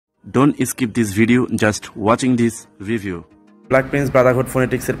Don't skip this video, just watching this review. Black Prince Brotherhood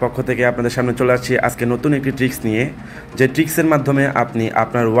ফোনেটিক্সের পক্ষ থেকে আপনাদের সামনে চলে আসছি আজকে নতুন একটি ট্রিক্স নিয়ে, যে ট্রিক্সের মাধ্যমে আপনি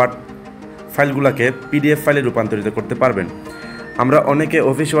আপনার ওয়ার্ড ফাইলগুলোকে পিডিএফ ফাইলে রূপান্তরিত করতে পারবেন। আমরা অনেকে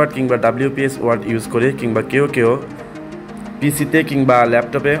অফিস ওয়ার্ড কিংবা WPS ওয়ার্ড ইউজ করি, কিংবা কেউ পিসিতে কিংবা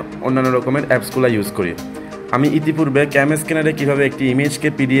ল্যাপটপে অন্যান্য রকমের অ্যাপসগুলো ইউজ করি। আমি ইতিপূর্বে ক্যাম স্ক্যানারে কীভাবে একটি ইমেজকে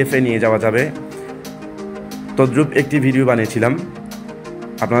পিডিএফে নিয়ে যাওয়া যাবে তদ্রূপ একটি ভিডিও বানিয়েছিলাম,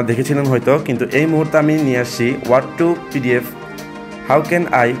 আপনারা দেখেছিলেন হয়তো। কিন্তু এই মুহূর্তে আমি নিয়ে আসছি word two PDF, how can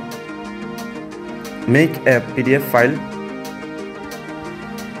I make a PDF file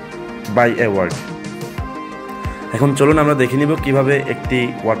by a word. এখন চলুন আমরা দেখে নিব কিভাবে একটি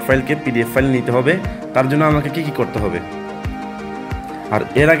ওয়ার্ড ফাইলকে পিডিএফ ফাইল নিতে হবে, তার জন্য আমাকে কি করতে হবে। আর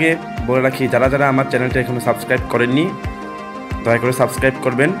এর আগে বলে রাখি, যারা যারা আমার চ্যানেলটা এখনো সাবস্ক্রাইব করেননি দয়া করে সাবস্ক্রাইব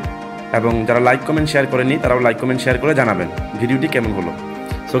করবেন, এবং যারা লাইক কমেন্ট শেয়ার করেননি তারাও লাইক কমেন্ট শেয়ার করে জানাবেন ভিডিওটি কেমন হলো।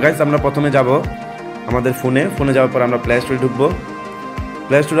 সো গাইস, আমরা প্রথমে যাব আমাদের ফোনে যাওয়ার পর আমরা প্লে স্টোরে ঢুকবো।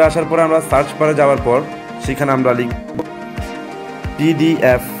 প্লে স্টোরে আসার পর আমরা সার্চ বারে যাওয়ার পর সেখানে আমরা লিখব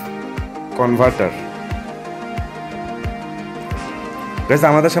PDF কনভার্টার। গাইস,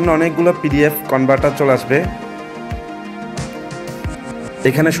 আমাদের সামনে অনেকগুলো PDF কনভার্টার চলে আসবে।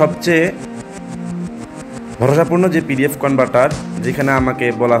 এখানে সবচেয়ে ভরসাপূর্ণ যে PDF কনভার্টার, যেখানে আমাকে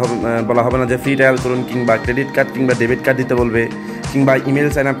বলা হবে না যে ফ্রি ট্রায়াল করুন, কিংবা ক্রেডিট কার্ড কিংবা ডেবিট কার্ড দিতে বলবে, কিংবা ইমেল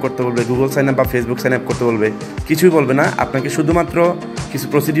সাইন আপ করতে বলবে, গুগল সাইন আপ বা ফেসবুক সাইন আপ করতে বলবে, কিছুই বলবে না। আপনাকে শুধুমাত্র কিছু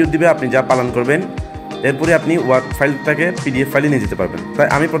প্রসিডিউর দিবে, আপনি যা পালন করবেন, এরপরে আপনি ওয়ার্ড ফাইলটাকে পিডিএফ ফাইলে নিয়ে যেতে পারবেন। তাই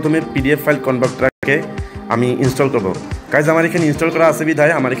আমি প্রথমে পিডিএফ ফাইল কনভার্টারকে আমি ইনস্টল করব। কাজ আমার এখানে ইনস্টল করা আছে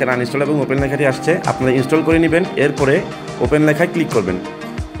বিধায় আমার এখানে আনইনস্টল এবং ওপেন লেখাটি আসছে। আপনারা ইনস্টল করে নেবেন, এরপরে ওপেন লেখায় ক্লিক করবেন।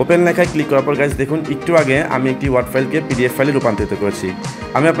 ওপেন লেখায় ক্লিক করার পর গাইজ দেখুন, একটু আগে আমি একটি ওয়ার্ড ফাইলকে পিডিএফ ফাইলে রূপান্তরিত করেছি।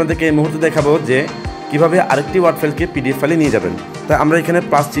 আমি আপনাদেরকে এই মুহূর্তে দেখাবো যে কীভাবে আরেকটি ওয়ার্ড ফাইলকে পিডিএফ ফাইলে নিয়ে যাবেন। তাই আমরা এখানে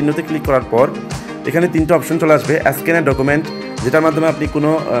প্লাস চিহ্নতে ক্লিক করার পর এখানে তিনটা অপশন চলে আসবে। স্ক্যান এ ডকুমেন্ট, যেটার মাধ্যমে আপনি কোনো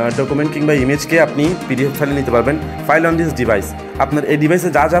ডকুমেন্ট কিংবা ইমেজকে আপনি পিডিএফ ফাইলে নিতে পারবেন। ফাইল অন দিস ডিভাইস, আপনার এই ডিভাইসে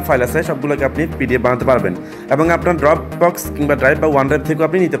যা যা ফাইল আছে সবগুলোকে আপনি পিডিএফ বানাতে পারবেন, এবং আপনার ড্রপ বক্স কিংবা ড্রাইভ বা ওয়ান ড্রাইভ থেকেও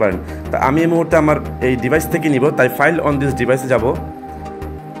আপনি নিতে পারেন। তা আমি এই মুহূর্তে আমার এই ডিভাইস থেকে নিব, তাই ফাইল অন দিস ডিভাইসে যাব।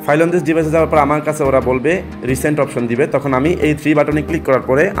 ফাইল অন দিস ডিভাইসে যাওয়ার পর আমার কাছে ওরা বলবে রিসেন্ট অপশন দিবে। তখন আমি এই 3 বাটনে ক্লিক করার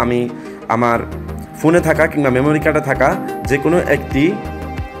পরে আমি আমার ফোনে থাকা কিংবা মেমোরি কার্ডে থাকা যে কোনো একটি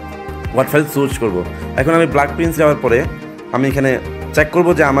ওয়ার্ড ফাইল চুজ করব। এখন আমি ব্ল্যাক প্রিন্স যাওয়ার পরে আমি এখানে চেক করব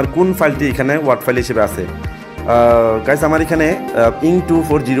যে আমার কোন ফাইলটি এখানে ওয়ার্ড ফাইল হিসেবে আছে। গাইস, আমার এখানে ইং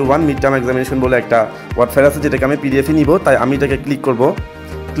 2401 মিড টার্ম এক্সামিনেশন বলে একটা ওয়ার্ড ফাইল আছে, যেটাকে আমি পিডিএফে নিব। তাই আমি এটাকে ক্লিক করব।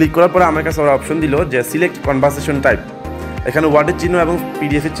 ক্লিক করার পরে আমার কাছে ওরা অপশন দিল যে সিলেক্ট কনভারসেশন টাইপ। এখানে ওয়ার্ডের চিহ্ন এবং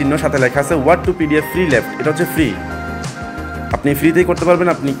পিডিএফের চিহ্ন সাথে লেখা আছে word two PDF free left. এটা হচ্ছে ফ্রি, আপনি ফ্রিতেই করতে পারবেন।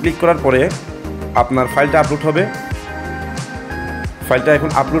 আপনি ক্লিক করার পরে আপনার ফাইলটা আপলোড হবে। ফাইলটা এখন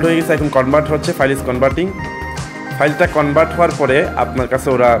আপলোড হয়ে গেছে, এখন কনভার্ট হচ্ছে, ফাইল ইজ কনভার্টিং। ফাইলটা কনভার্ট হওয়ার পরে আপনার কাছে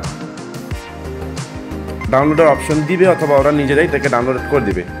ওরা ডাউনলোডের অপশন দিবে, অথবা ওরা নিজেরাই এটাকে ডাউনলোড করে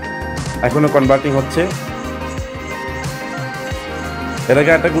দিবে। এখনও কনভার্টিং হচ্ছে। এর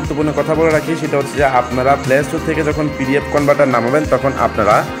আগে একটা গুরুত্বপূর্ণ কথা বলে রাখি, সেটা হচ্ছে যে আপনারা প্লে স্টোর থেকে যখন পিডিএফ কনভার্টার নামাবেন তখন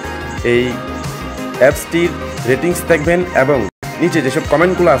আপনারা এই অ্যাপসটির রেটিংস দেখবেন, এবং নিচে যেসব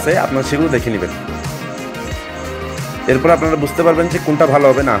কমেন্টগুলো আছে আপনারা সেগুলো দেখে নেবেন। এরপর আপনারা বুঝতে পারবেন যে কোনটা ভালো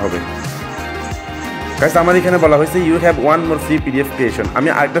হবে না হবে। গাইস, আমার এখানে বলা হয়েছে you have one more free PDF creation, আমি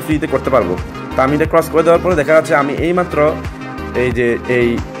আরেকটা ফ্রিতে করতে পারবো। তা আমি এটা ক্রস করে দেওয়ার পরে দেখা যাচ্ছে আমি এইমাত্র এই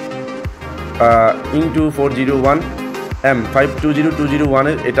ইং 2401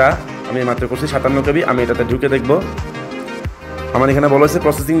 520201 এটা আমি মাত্র করছি 57 KB। আমি এটাতে ঢুকে দেখব। আমার এখানে বলা হয়েছে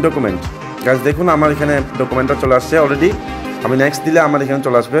প্রসেসিং ডকুমেন্ট। গাইস দেখুন, আমার এখানে ডকুমেন্টটা চলে আসছে অলরেডি। আমি নেক্সট দিলে আমার এখানে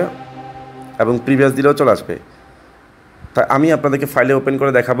চলে আসবে, এবং প্রিভিয়াস দিলেও চলে আসবে। তাই আমি আপনাদেরকে ফাইলে ওপেন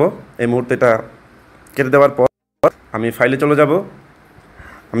করে দেখাবো। এই মুহূর্তে এটা কেটে দেওয়ার পর আমি ফাইলে চলে যাব।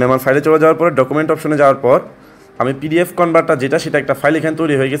 আমি আমার ফাইলে চলে যাওয়ার পর ডকুমেন্ট অপশনে যাওয়ার পর আমি পিডিএফ কনভার্টার সেটা একটা ফাইল এখানে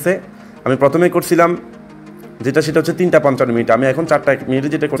তৈরি হয়ে গেছে। আমি প্রথমেই করছিলাম সেটা হচ্ছে 3:55 মিনিট। আমি এখন 4 মিনিটে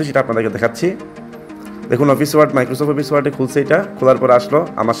যেটা করছি সেটা আপনাদেরকে দেখাচ্ছি। দেখুন, অফিস ওয়ার্ড, মাইক্রোসফট অফিস ওয়ার্ডে খুলছে। এটা খোলার পর আসলো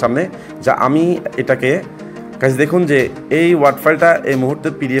আমার সামনে যা আমি এটাকে কাজ দেখুন যে এই ওয়ার্ড ফাইলটা এই মুহূর্তে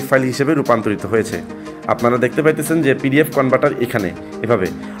পিডিএফ ফাইল হিসেবে রূপান্তরিত হয়েছে। আপনারা দেখতে পাইতেছেন যে পিডিএফ কনভার্টার এখানে এভাবে।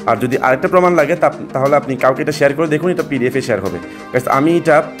 আর যদি আরেকটা প্রমাণ লাগে তাহলে আপনি কাউকে এটা শেয়ার করে দেখুন, এটা পিডিএফে শেয়ার হবে। আমি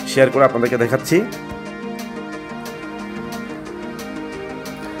এটা শেয়ার করে আপনাদেরকে দেখাচ্ছি।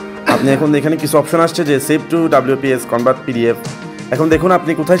 আপনি এখন এখানে কিছু অপশন আসছে যে save two WPS convert PDF. এখন দেখুন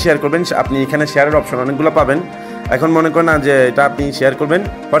আপনি কোথায় শেয়ার করবেন। আপনি এখানে শেয়ারের অপশন অনেকগুলো পাবেন। এখন মনে করেন না যে এটা আপনি শেয়ার করবেন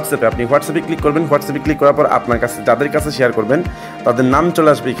হোয়াটসঅ্যাপে, আপনি হোয়াটসঅ্যাপে ক্লিক করবেন। হোয়াটসঅ্যাপে ক্লিক করার পর আপনার কাছে যাদের কাছে শেয়ার করবেন তাদের নাম চলে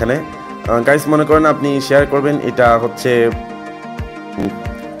আসবে এখানে। গাইস, মনে করেন আপনি শেয়ার করবেন, এটা হচ্ছে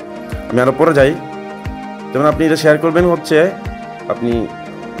আমি আরও পরে যাই। যেমন আপনি এটা শেয়ার করবেন হচ্ছে আপনি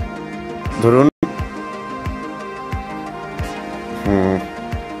ধরুন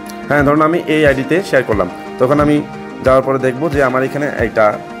হ্যাঁ ধরুন আমি এই আইডিতে শেয়ার করলাম, তখন আমি যাওয়ার পরে দেখব যে আমার এখানে একটা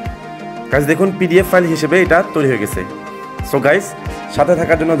কাজ দেখুন পিডিএফ ফাইল হিসেবে এটা তৈরি হয়ে গেছে। সো গাইস, সাথে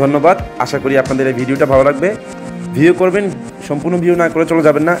থাকার জন্য ধন্যবাদ। আশা করি আপনাদের এই ভিডিওটা ভালো লাগবে। ভিডিও করবেন, সম্পূর্ণ ভিডিও না করে চলে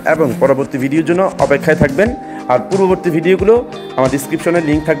যাবেন না, এবং পরবর্তী ভিডিওর জন্য অপেক্ষায় থাকবেন। আর পূর্ববর্তী ভিডিওগুলো আমার ডিসক্রিপশনে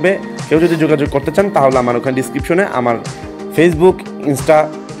লিঙ্ক থাকবে। কেউ যদি যোগাযোগ করতে চান তাহলে আমার ওখানে ডিসক্রিপশনে আমার ফেসবুক, ইনস্টা,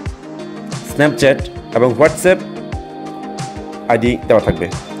 স্ন্যাপচ্যাট এবং হোয়াটসঅ্যাপ আইডি দেওয়া থাকবে।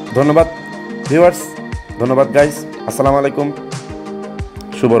 ধন্যবাদ ভিউয়ার্স, ধন্যবাদ গাইস, আসসালামু আলাইকুম,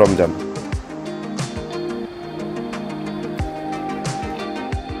 শুভ রমজান।